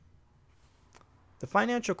The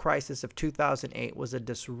financial crisis of 2008 was a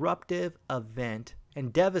disruptive event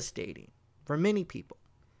and devastating for many people,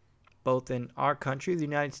 both in our country, the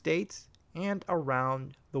United States, and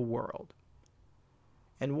around the world.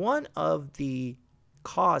 And one of the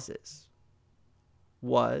causes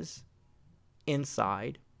was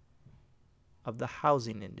inside of the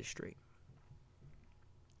housing industry.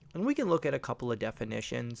 And we can look at a couple of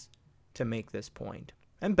definitions to make this point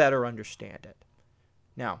and better understand it.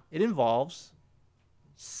 Now, it involves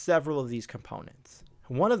several of these components.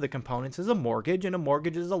 One of the components is a mortgage, and a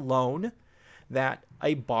mortgage is a loan that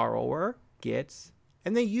a borrower gets,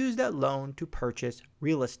 and they use that loan to purchase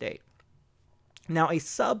real estate. Now, a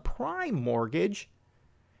subprime mortgage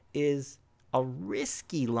is a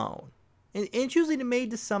risky loan, and it's usually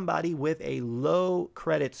made to somebody with a low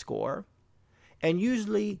credit score, and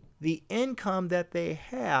usually the income that they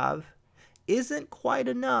have isn't quite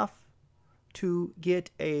enough to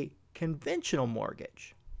get a conventional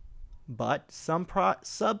mortgage. But some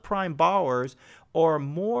subprime borrowers are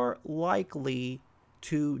more likely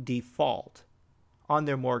to default on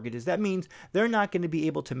their mortgages. That means they're not going to be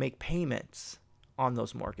able to make payments on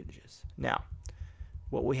those mortgages. Now,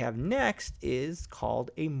 what we have next is called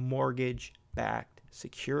a mortgage-backed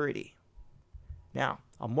security. Now,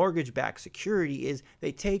 a mortgage-backed security is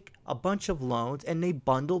they take a bunch of loans and they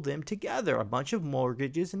bundle them together, a bunch of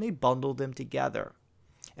mortgages, and they bundle them together.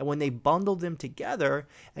 And when they bundle them together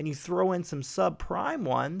and you throw in some subprime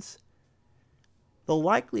ones, the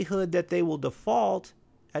likelihood that they will default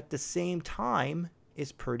at the same time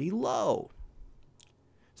is pretty low.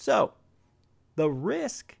 So, the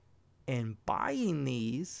risk in buying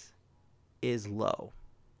these is low.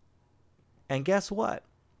 And guess what?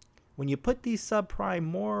 When you put these subprime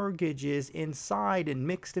mortgages inside and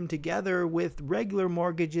mix them together with regular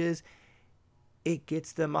mortgages, it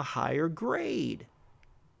gets them a higher grade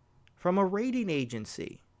from a rating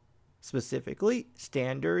agency, specifically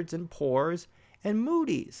Standards and Poor's and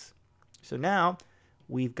Moody's. So now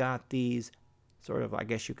we've got these sort of, I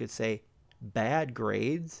guess you could say, bad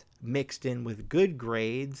grades mixed in with good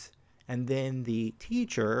grades, and then the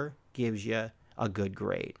teacher gives you a good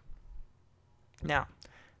grade. Now,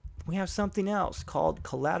 we have something else called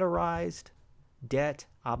collateralized debt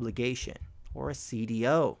obligation, or a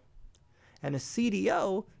CDO. And a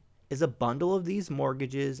CDO is a bundle of these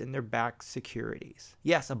mortgages and their backed securities.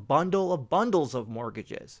 Yes, a bundle of bundles of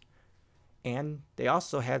mortgages. And they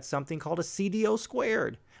also had something called a CDO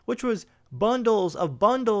squared, which was bundles of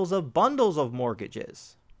bundles of bundles of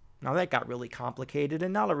mortgages. Now that got really complicated,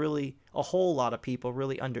 and not a whole lot of people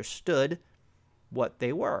really understood what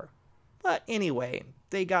they were. But anyway,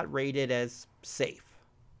 they got rated as safe.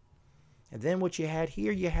 And then what you had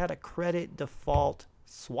here, you had a credit default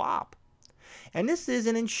swap. And this is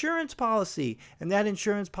an insurance policy, and that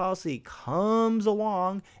insurance policy comes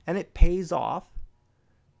along and it pays off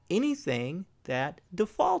anything that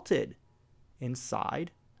defaulted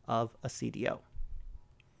inside of a CDO.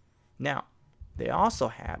 Now, they also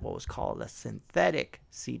had what was called a synthetic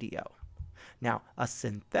CDO. Now, a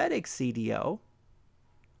synthetic CDO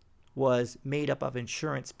was made up of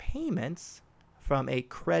insurance payments from a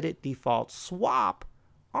credit default swap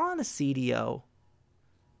on a CDO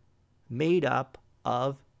made up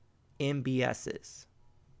of MBSs.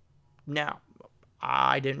 Now,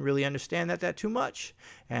 I didn't really understand that too much,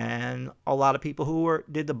 and a lot of people who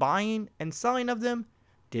did the buying and selling of them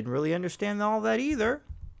didn't really understand all that either.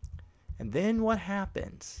 And then what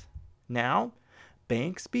happens? Now,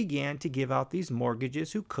 banks began to give out these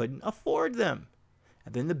mortgages who couldn't afford them.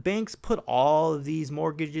 And then the banks put all of these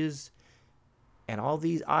mortgages and all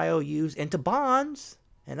these IOUs into bonds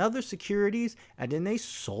and other securities, and then they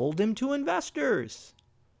sold them to investors.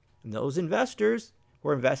 And those investors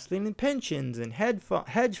were investing in pensions and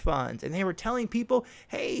hedge funds, and they were telling people,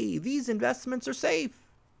 hey, these investments are safe.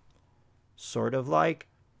 Sort of like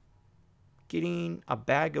getting a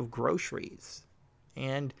bag of groceries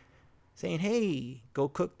and saying, hey, go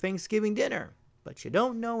cook Thanksgiving dinner. But you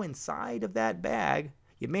don't know inside of that bag,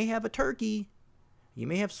 you may have a turkey, you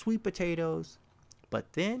may have sweet potatoes,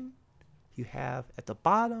 but then you have at the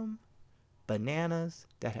bottom bananas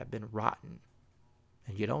that have been rotten.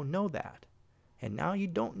 And you don't know that. And now you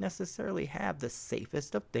don't necessarily have the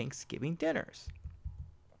safest of Thanksgiving dinners.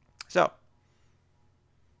 So,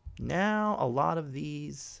 now a lot of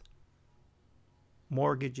these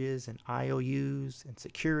mortgages and IOUs and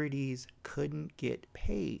securities couldn't get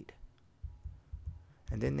paid.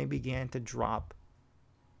 And then they began to drop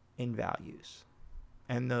in values.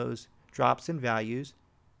 And those drops in values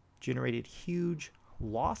generated huge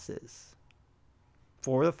losses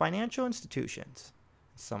for the financial institutions.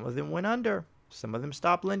 Some of them went under. Some of them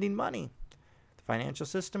stopped lending money. The financial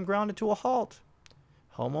system grounded to a halt.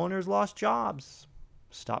 Homeowners lost jobs,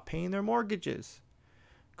 stopped paying their mortgages,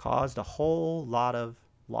 caused a whole lot of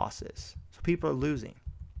losses. So people are losing.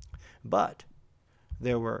 But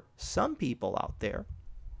there were some people out there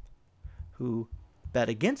who bet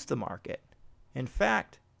against the market. In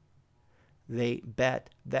fact, they bet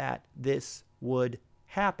that this would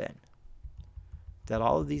happen, that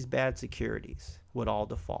all of these bad securities would all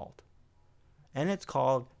default. And it's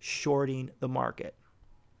called shorting the market.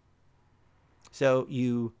 So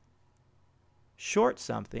you short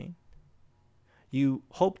something, you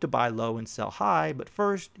hope to buy low and sell high, but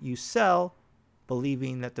first you sell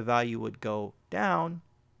believing that the value would go down,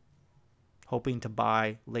 hoping to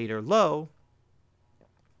buy later low,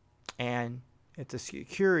 and it's a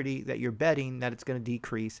security that you're betting that it's going to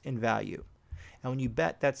decrease in value. And when you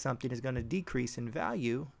bet that something is going to decrease in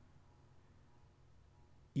value,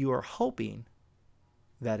 you are hoping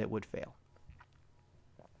that it would fail.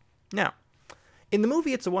 Now, in the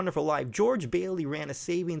movie It's a Wonderful Life, George Bailey ran a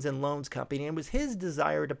savings and loans company, and it was his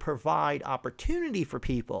desire to provide opportunity for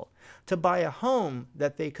people to buy a home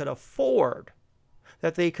that they could afford,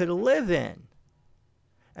 that they could live in,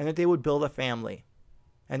 and that they would build a family.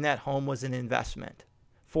 And that home was an investment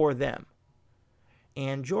for them.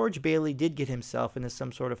 And George Bailey did get himself into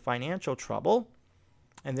some sort of financial trouble.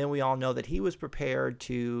 And then we all know that he was prepared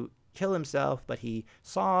to kill himself, but he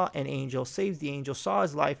saw an angel, saved the angel, saw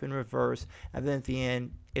his life in reverse, and then at the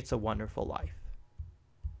end, it's a wonderful life.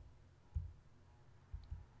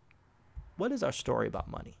 What is our story about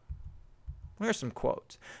money? Here are some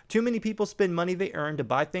quotes. Too many people spend money they earn to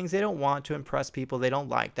buy things they don't want to impress people they don't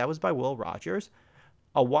like. That was by Will Rogers.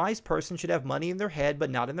 A wise person should have money in their head, but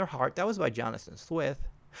not in their heart. That was by Jonathan Swift.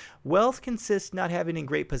 Wealth consists not having in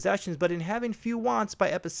great possessions, but in having few wants, by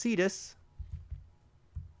Epictetus.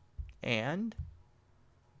 And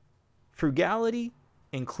frugality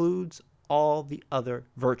includes all the other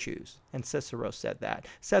virtues. And Cicero said that.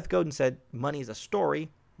 Seth Godin said money is a story.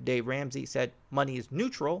 Dave Ramsey said money is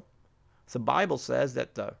neutral. The Bible says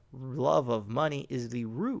that the love of money is the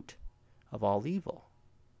root of all evil.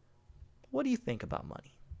 What do you think about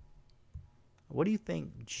money? What do you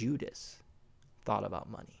think Judas thought about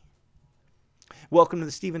money? Welcome to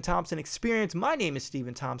the Steven Thompson Experience. My name is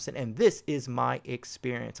Steven Thompson, and this is my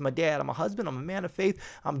experience. I'm a dad, I'm a husband, I'm a man of faith.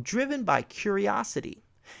 I'm driven by curiosity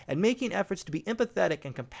and making efforts to be empathetic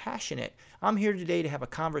and compassionate. I'm here today to have a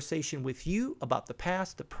conversation with you about the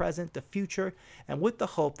past, the present, the future, and with the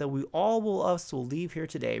hope that we all will leave here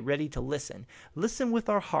today ready to listen. Listen with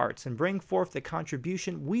our hearts and bring forth the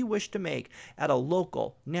contribution we wish to make at a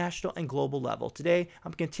local, national, and global level. Today,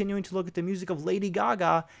 I'm continuing to look at the music of Lady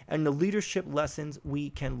Gaga and the leadership lessons we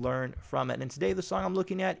can learn from it. And today, the song I'm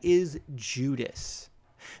looking at is Judas.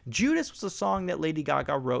 Judas was a song that Lady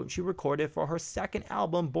Gaga wrote and she recorded for her second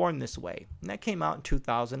album, Born This Way, and that came out in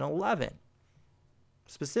 2011.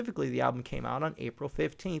 Specifically, the album came out on April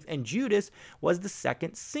 15th, and Judas was the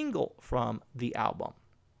second single from the album.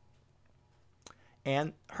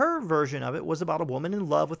 And her version of it was about a woman in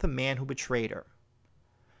love with a man who betrayed her.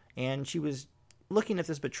 And she was looking at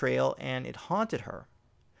this betrayal, and it haunted her.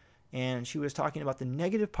 And she was talking about the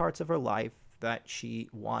negative parts of her life that she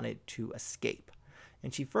wanted to escape.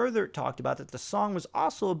 And she further talked about that the song was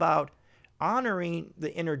also about honoring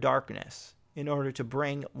the inner darkness in order to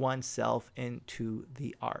bring oneself into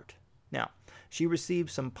the art. Now, she received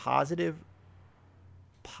some positive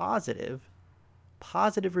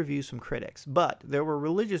reviews from critics, but there were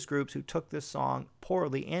religious groups who took this song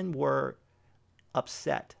poorly and were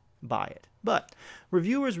upset by it. But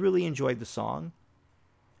reviewers really enjoyed the song,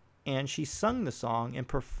 and she sung the song and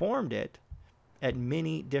performed it at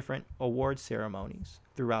many different award ceremonies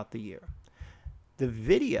throughout the year. The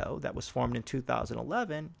video that was formed in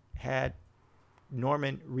 2011 had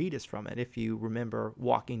Norman Reedus from it. If you remember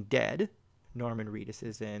Walking Dead, Norman Reedus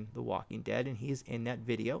is in The Walking Dead, and he's in that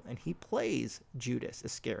video, and he plays Judas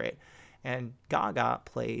Iscariot, and Gaga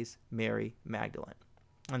plays Mary Magdalene.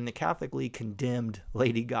 And the Catholic League condemned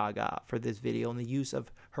Lady Gaga for this video and the use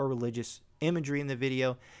of her religious imagery in the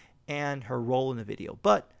video and her role in the video.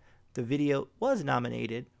 But the video was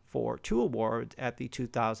nominated for 2 awards at the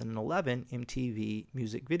 2011 MTV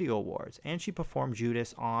Music Video Awards, and she performed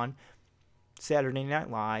Judas on Saturday Night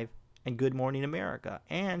Live and Good Morning America,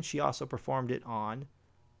 and she also performed it on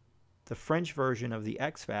the French version of The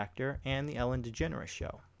X Factor and The Ellen DeGeneres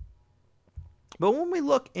Show. But when we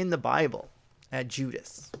look in the Bible at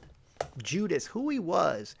Judas, who he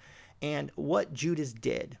was, and what Judas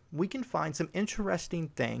did, we can find some interesting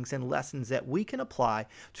things and lessons that we can apply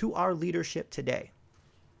to our leadership today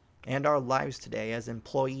and our lives today as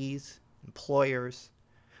employees, employers,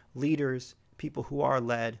 leaders, people who are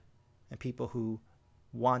led, and people who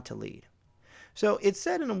want to lead. So it's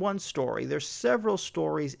said in one story. There's several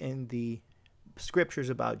stories in the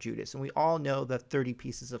scriptures about Judas, and we all know the 30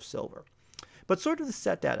 pieces of silver. But sort of to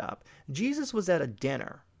set that up, Jesus was at a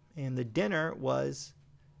dinner, and the dinner was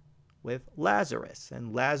with Lazarus,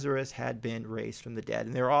 and Lazarus had been raised from the dead,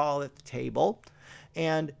 and they're all at the table,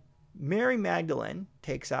 and Mary Magdalene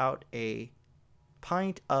takes out a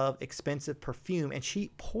pint of expensive perfume, and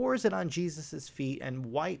she pours it on Jesus' feet and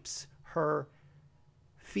wipes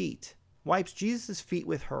Jesus' feet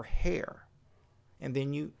with her hair. And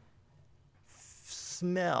then you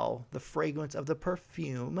smell the fragrance of the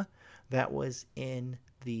perfume that was in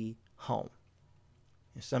the home.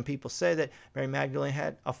 And some people say that Mary Magdalene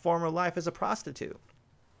had a former life as a prostitute.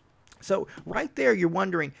 So right there, you're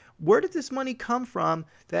wondering, where did this money come from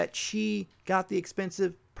that she got the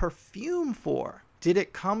expensive perfume for? Did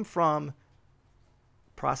it come from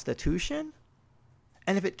prostitution?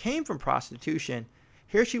 And if it came from prostitution,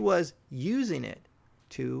 here she was using it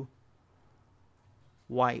to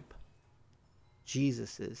wipe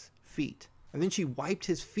Jesus's feet. And then she wiped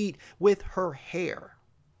his feet with her hair.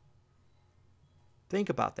 Think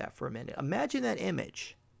about that for a minute. Imagine that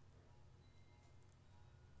image.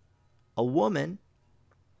 A woman,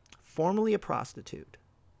 formerly a prostitute,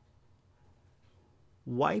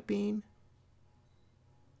 wiping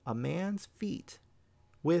a man's feet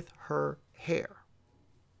with her hair.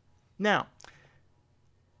 Now,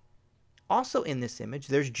 also in this image,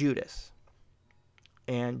 there's Judas.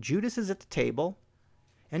 And Judas is at the table,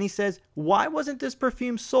 and he says, "Why wasn't this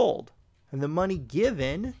perfume sold and the money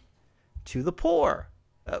given to the poor?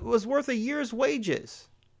 It was worth a year's wages."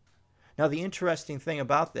 Now, the interesting thing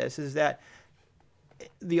about this is that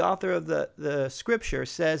the author of the scripture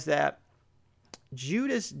says that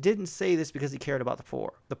Judas didn't say this because he cared about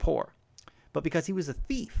the poor, but because he was a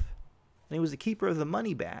thief, and he was the keeper of the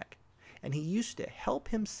money bag, and he used to help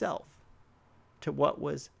himself to what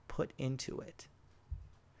was put into it.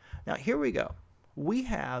 Now, here we go. We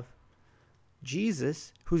have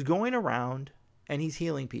Jesus who's going around and he's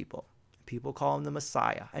healing people. People call him the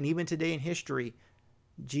Messiah. And even today in history,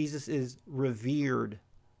 Jesus is revered.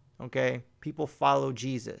 Okay? People follow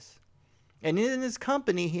Jesus. And in his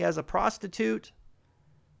company, he has a prostitute.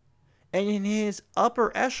 And in his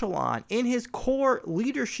upper echelon, in his core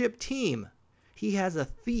leadership team, he has a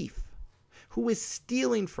thief who is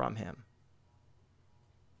stealing from him.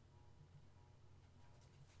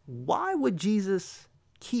 Why would Jesus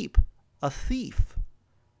keep a thief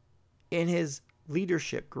in his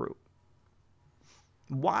leadership group?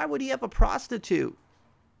 Why would he have a prostitute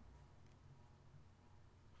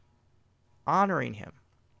honoring him?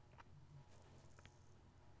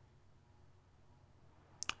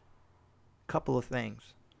 Couple of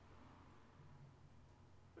things.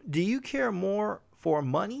 Do you care more for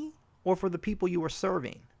money or for the people you are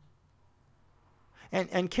serving?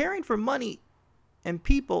 And caring for money and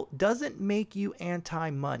people doesn't make you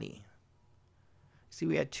anti-money. See,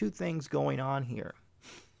 we had two things going on here.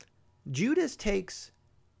 Judas takes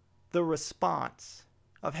the response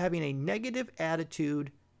of having a negative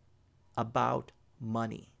attitude about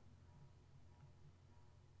money.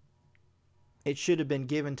 It should have been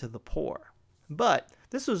given to the poor. But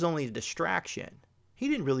this was only a distraction. He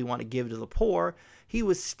didn't really want to give to the poor. He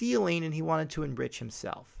was stealing and he wanted to enrich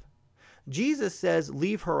himself. Jesus says,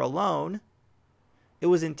 "Leave her alone. It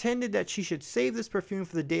was intended that she should save this perfume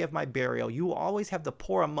for the day of my burial. You will always have the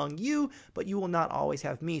poor among you, but you will not always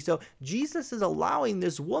have me." So Jesus is allowing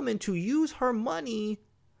this woman to use her money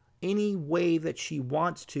any way that she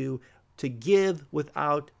wants to give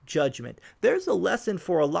without judgment. There's a lesson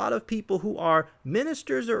for a lot of people who are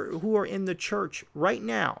ministers or who are in the church right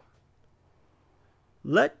now.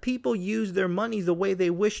 Let people use their money the way they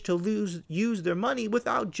wish to use their money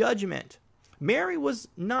without judgment. Mary was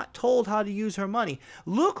not told how to use her money.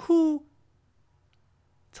 Look who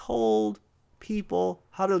told people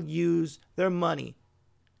how to use their money.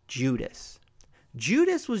 Judas.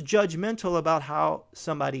 Judas was judgmental about how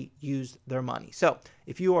somebody used their money. So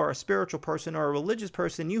if you are a spiritual person or a religious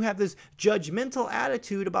person, you have this judgmental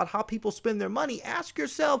attitude about how people spend their money. Ask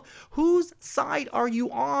yourself, whose side are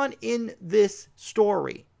you on in this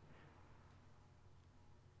story?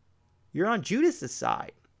 You're on Judas's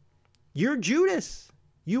side. You're Judas.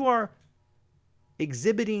 You are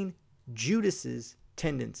exhibiting Judas's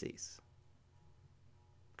tendencies.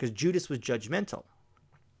 Because Judas was judgmental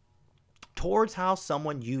towards how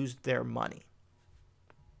someone used their money.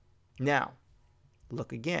 Now,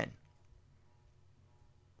 look again.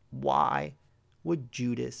 Why would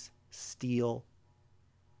Judas steal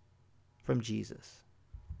from Jesus?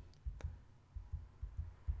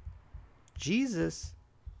 Jesus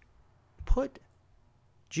put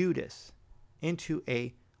Judas into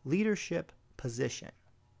a leadership position.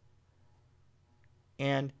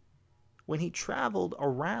 And when he traveled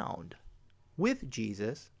around with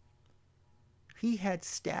Jesus, he had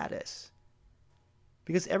status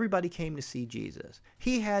because everybody came to see Jesus.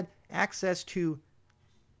 He had access to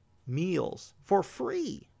meals for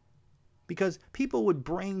free because people would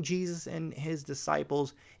bring Jesus and his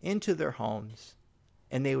disciples into their homes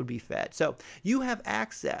and they would be fed. So you have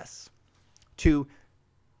access to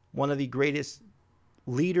one of the greatest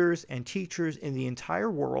leaders and teachers in the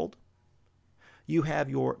entire world. You have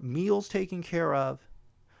your meals taken care of,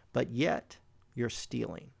 but yet you're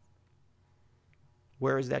stealing.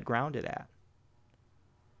 Where is that grounded at?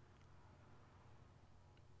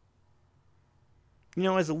 You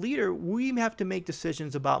know, as a leader, we have to make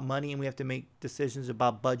decisions about money and we have to make decisions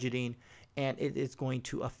about budgeting, and it is going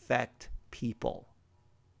to affect people.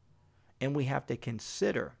 And we have to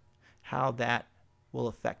consider how that will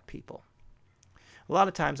affect people. A lot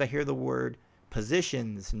of times I hear the word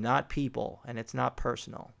positions, not people, and it's not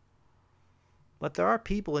personal. But there are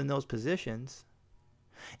people in those positions.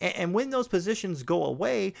 And when those positions go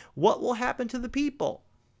away, what will happen to the people?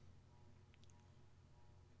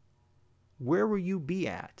 Where will you be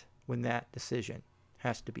at when that decision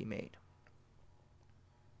has to be made?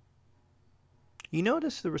 You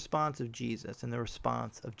notice the response of Jesus and the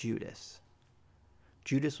response of Judas.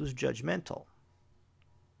 Judas was judgmental.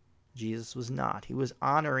 Jesus was not. He was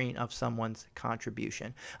honoring of someone's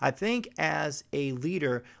contribution. I think as a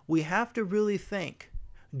leader, we have to really think,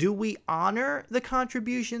 do we honor the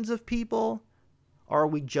contributions of people, or are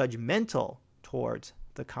we judgmental towards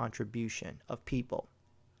the contribution of people?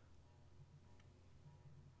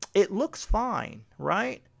 It looks fine,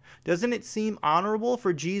 right? Doesn't it seem honorable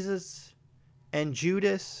for Jesus and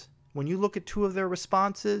Judas when you look at two of their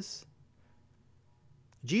responses?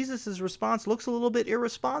 Jesus' response looks a little bit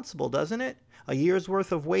irresponsible, doesn't it? A year's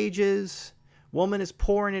worth of wages, woman is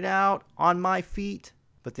pouring it out on my feet.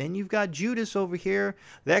 But then you've got Judas over here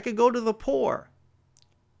that could go to the poor.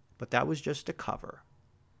 But that was just a cover.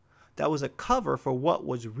 That was a cover for what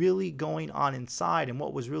was really going on inside. And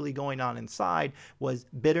what was really going on inside was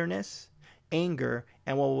bitterness, anger,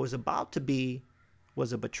 and what was about to be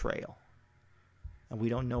was a betrayal. And we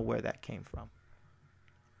don't know where that came from.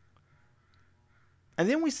 And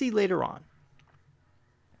then we see later on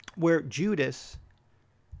where Judas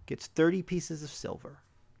gets 30 pieces of silver.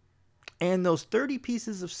 And those 30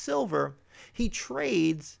 pieces of silver he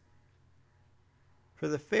trades for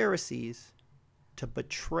the Pharisees to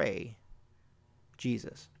betray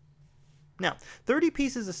Jesus. Now, 30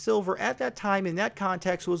 pieces of silver at that time in that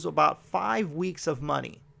context was about 5 weeks of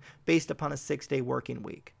money based upon a 6-day working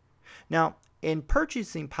week. Now, in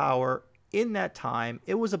purchasing power in that time,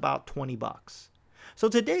 it was about $20. So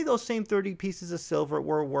today, those same 30 pieces of silver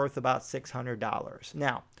were worth about $600.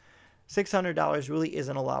 Now, $600 really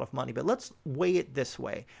isn't a lot of money, but let's weigh it this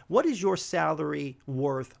way. What is your salary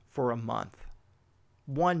worth for a month?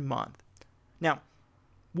 1 month. Now,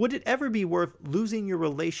 would it ever be worth losing your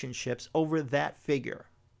relationships over that figure?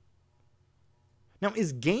 Now,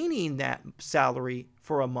 is gaining that salary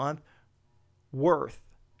for a month worth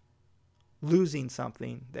losing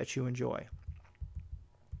something that you enjoy?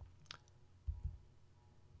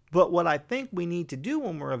 But what I think we need to do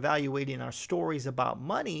when we're evaluating our stories about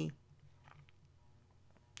money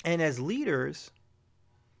and as leaders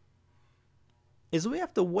is we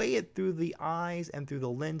have to weigh it through the eyes and through the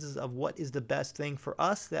lenses of what is the best thing for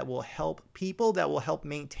us that will help people, that will help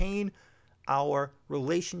maintain our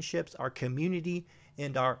relationships, our community,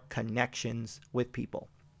 and our connections with people.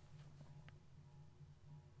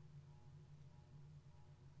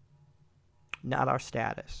 Not our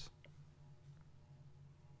status.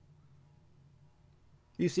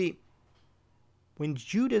 You see, when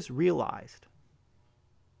Judas realized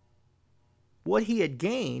what he had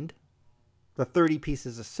gained, the 30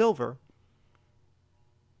 pieces of silver,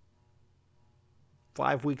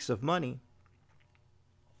 5 weeks of money,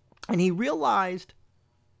 and he realized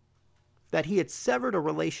that he had severed a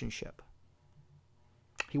relationship,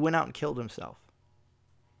 he went out and killed himself.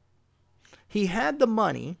 He had the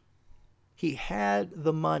money. He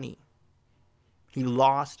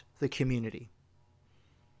lost the community.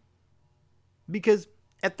 Because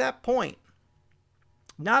at that point,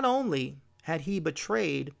 not only had he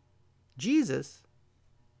betrayed Jesus,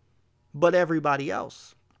 but everybody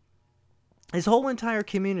else. His whole entire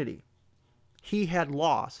community he had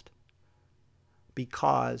lost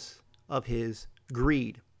because of his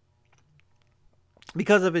greed.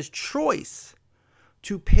 Because of his choice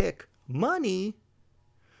to pick money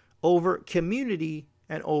over community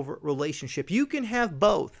and overt relationship. You can have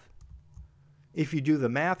both. If you do the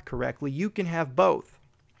math correctly, you can have both.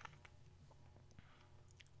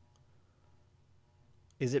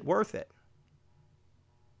 Is it worth it?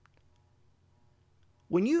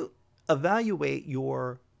 When you evaluate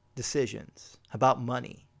your decisions about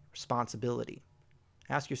money, responsibility,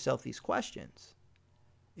 ask yourself these questions.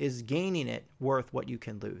 Is gaining it worth what you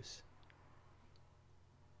can lose?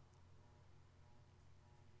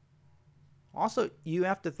 Also, you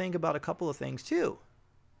have to think about a couple of things too.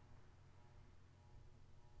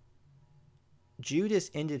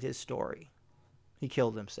 Judas ended his story. He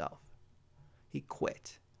killed himself. He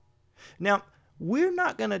quit. Now, we're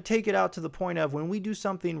not going to take it out to the point of when we do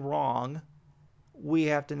something wrong, we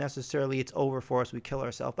have to necessarily, it's over for us, we kill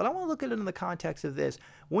ourselves. But I want to look at it in the context of this.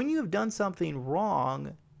 When you have done something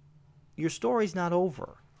wrong, your story's not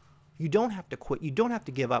over. You don't have to quit. You don't have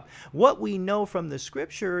to give up. What we know from the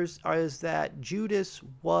scriptures is that Judas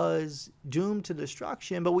was doomed to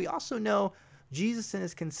destruction, but we also know Jesus and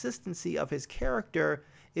his consistency of his character.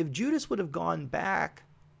 If Judas would have gone back,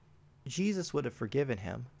 Jesus would have forgiven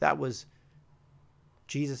him. That was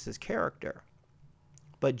Jesus' character.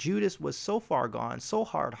 But Judas was so far gone, so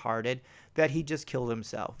hard-hearted, that he just killed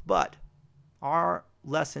himself. But our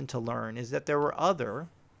lesson to learn is that there were other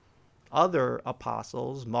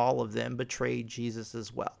apostles, all of them betrayed Jesus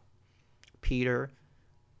as well. Peter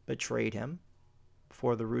betrayed him.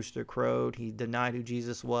 Before the rooster crowed, he denied who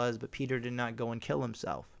Jesus was, but Peter did not go and kill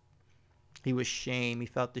himself. He was shame. He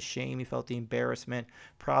felt the shame. He felt the embarrassment,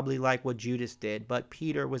 probably like what Judas did. But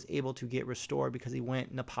Peter was able to get restored because he went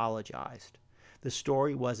and apologized. The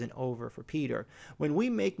story wasn't over for Peter. When we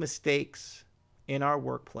make mistakes in our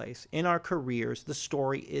workplace, in our careers, the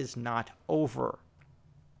story is not over.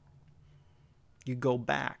 You go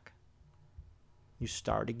back. You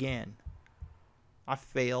start again. I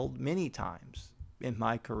failed many times in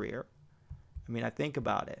my career. I mean, I think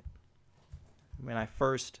about it. When I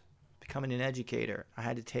first becoming an educator, I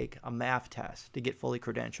had to take a math test to get fully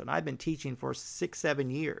credentialed. And I've been teaching for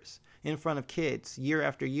 6-7 years in front of kids, year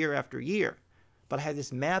after year after year. But I had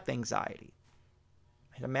this math anxiety.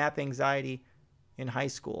 I had a math anxiety in high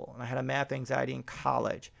school, and I had a math anxiety in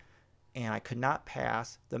college. And I could not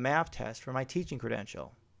pass the math test for my teaching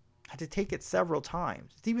credential. I had to take it several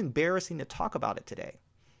times. It's even embarrassing to talk about it today.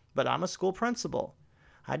 But I'm a school principal.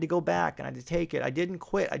 I had to go back and I had to take it. I didn't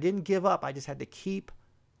quit. I didn't give up. I just had to keep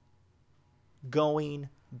going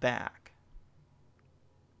back.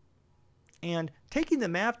 And taking the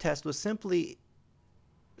math test was simply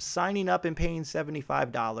signing up and paying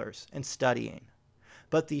 $75 and studying.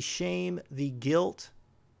 But the shame, the guilt,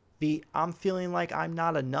 I'm feeling like I'm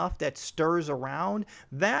not enough that stirs around,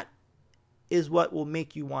 that is what will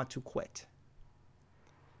make you want to quit.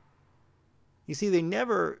 You see, they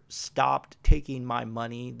never stopped taking my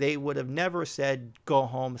money. They would have never said, go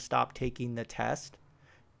home, stop taking the test.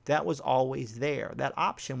 That was always there. That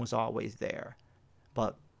option was always there.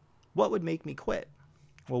 But what would make me quit?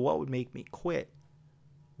 Well, what would make me quit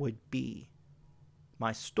would be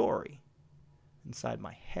my story inside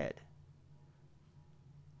my head.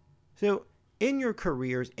 So in your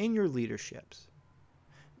careers, in your leaderships,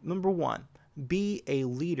 number one, be a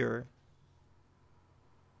leader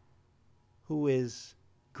who is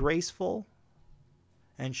graceful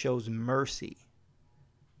and shows mercy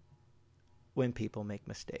when people make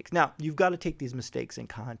mistakes. Now, you've got to take these mistakes in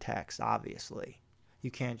context, obviously. You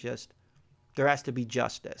can't just, there has to be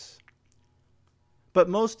justice. But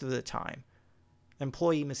most of the time,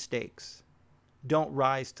 employee mistakes don't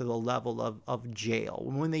rise to the level of jail.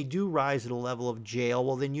 When they do rise to the level of jail,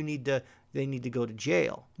 well, then they need to go to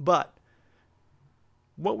jail. But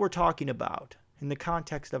what we're talking about in the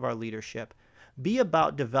context of our leadership, be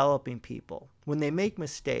about developing people. When they make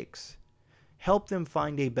mistakes, help them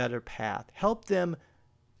find a better path. Help them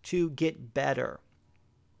to get better.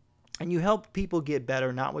 And you help people get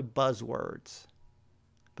better not with buzzwords,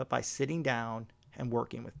 but by sitting down and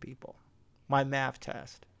working with people. My math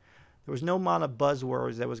test. There was no amount of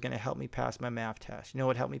buzzwords that was going to help me pass my math test. You know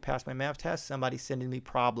what helped me pass my math test? Somebody sending me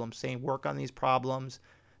problems, saying, work on these problems,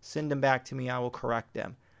 send them back to me, I will correct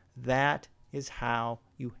them. That is how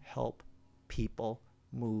you help people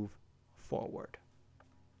move forward.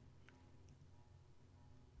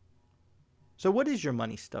 So what is your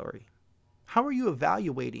money story? How are you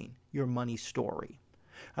evaluating your money story?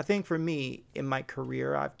 I think for me, in my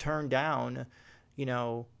career, I've turned down,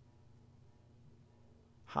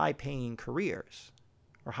 high-paying careers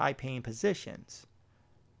or high-paying positions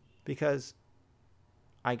because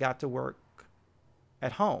I got to work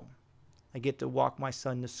at home. I get to walk my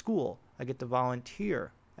son to school. I get to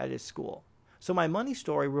volunteer at his school. So my money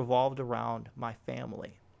story revolved around my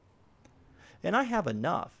family. And I have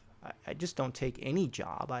enough. I just don't take any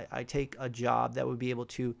job. I take a job that would be able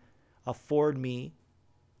to afford me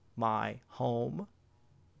my home,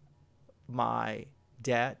 my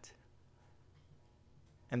debt,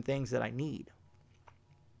 and things that I need.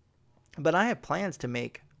 But I have plans to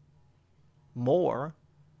make more,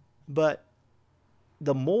 but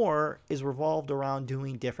the more is revolved around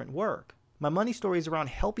doing different work. My money story is around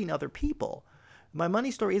helping other people. My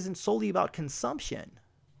money story isn't solely about consumption.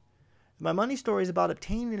 My money story is about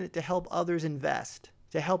obtaining it to help others invest,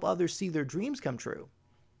 to help others see their dreams come true.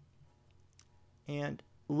 And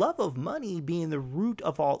love of money being the root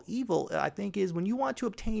of all evil, I think, is when you want to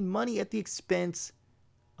obtain money at the expense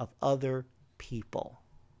of other people.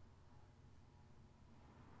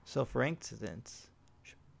 So, for instance,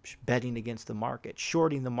 betting against the market,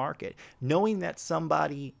 shorting the market, knowing that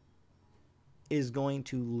somebody is going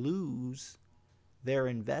to lose their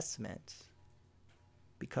investment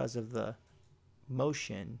because of the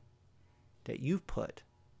motion that you've put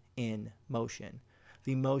in motion,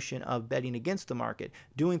 the motion of betting against the market,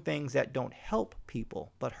 doing things that don't help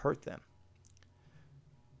people but hurt them,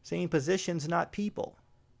 saying positions, not people,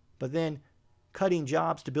 but then cutting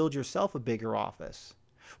jobs to build yourself a bigger office,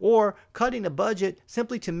 or cutting a budget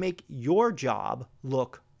simply to make your job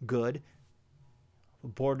look good. The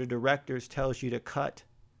board of directors tells you to cut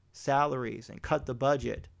salaries and cut the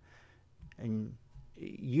budget, and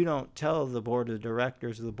you don't tell the board of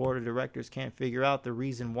directors, or the board of directors can't figure out the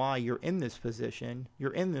reason why you're in this position,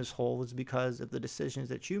 you're in this hole, is because of the decisions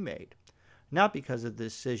that you made. Not because of the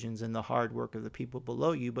decisions and the hard work of the people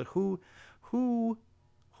below you, but who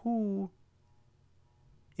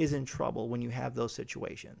is in trouble when you have those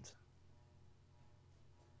situations?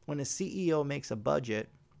 When a CEO makes a budget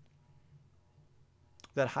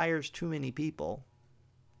that hires too many people,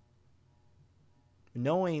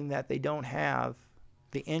 knowing that they don't have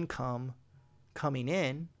the income coming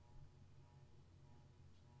in,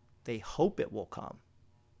 they hope it will come.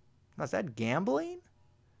 Now, is that gambling?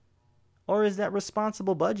 Or is that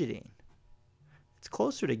responsible budgeting? It's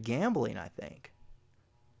closer to gambling, I think.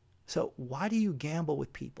 So why do you gamble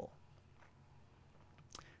with people?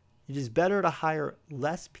 It is better to hire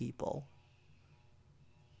less people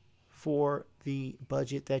for the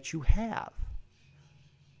budget that you have,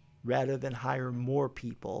 rather than hire more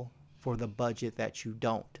people for the budget that you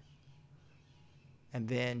don't. And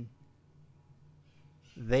then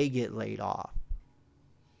they get laid off.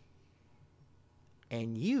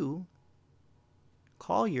 And you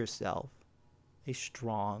call yourself a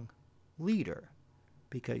strong leader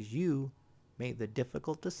because you made the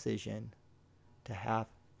difficult decision to have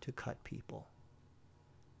to cut people.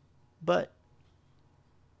 But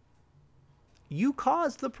you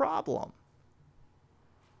caused the problem.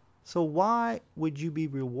 So why would you be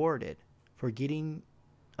rewarded for getting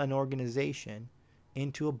an organization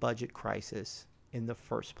into a budget crisis in the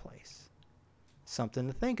first place? Something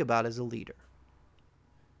to think about as a leader.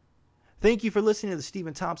 Thank you for listening to the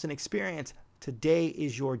Steven Thompson Experience. Today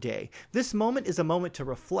is your day. This moment is a moment to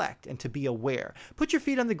reflect and to be aware. Put your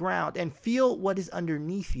feet on the ground and feel what is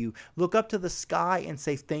underneath you. Look up to the sky and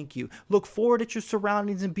say thank you. Look forward at your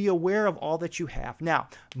surroundings and be aware of all that you have. Now,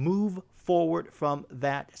 move forward from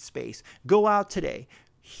that space. Go out today.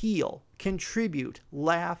 Heal, contribute,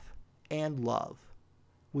 laugh, and love.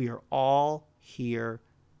 We are all here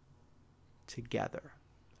together.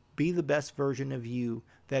 Be the best version of you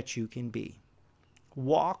that you can be.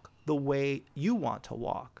 Walk the way you want to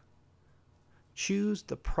walk. Choose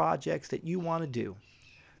the projects that you want to do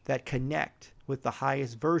that connect with the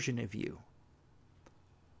highest version of you.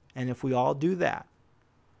 And if we all do that,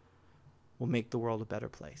 we'll make the world a better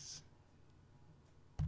place.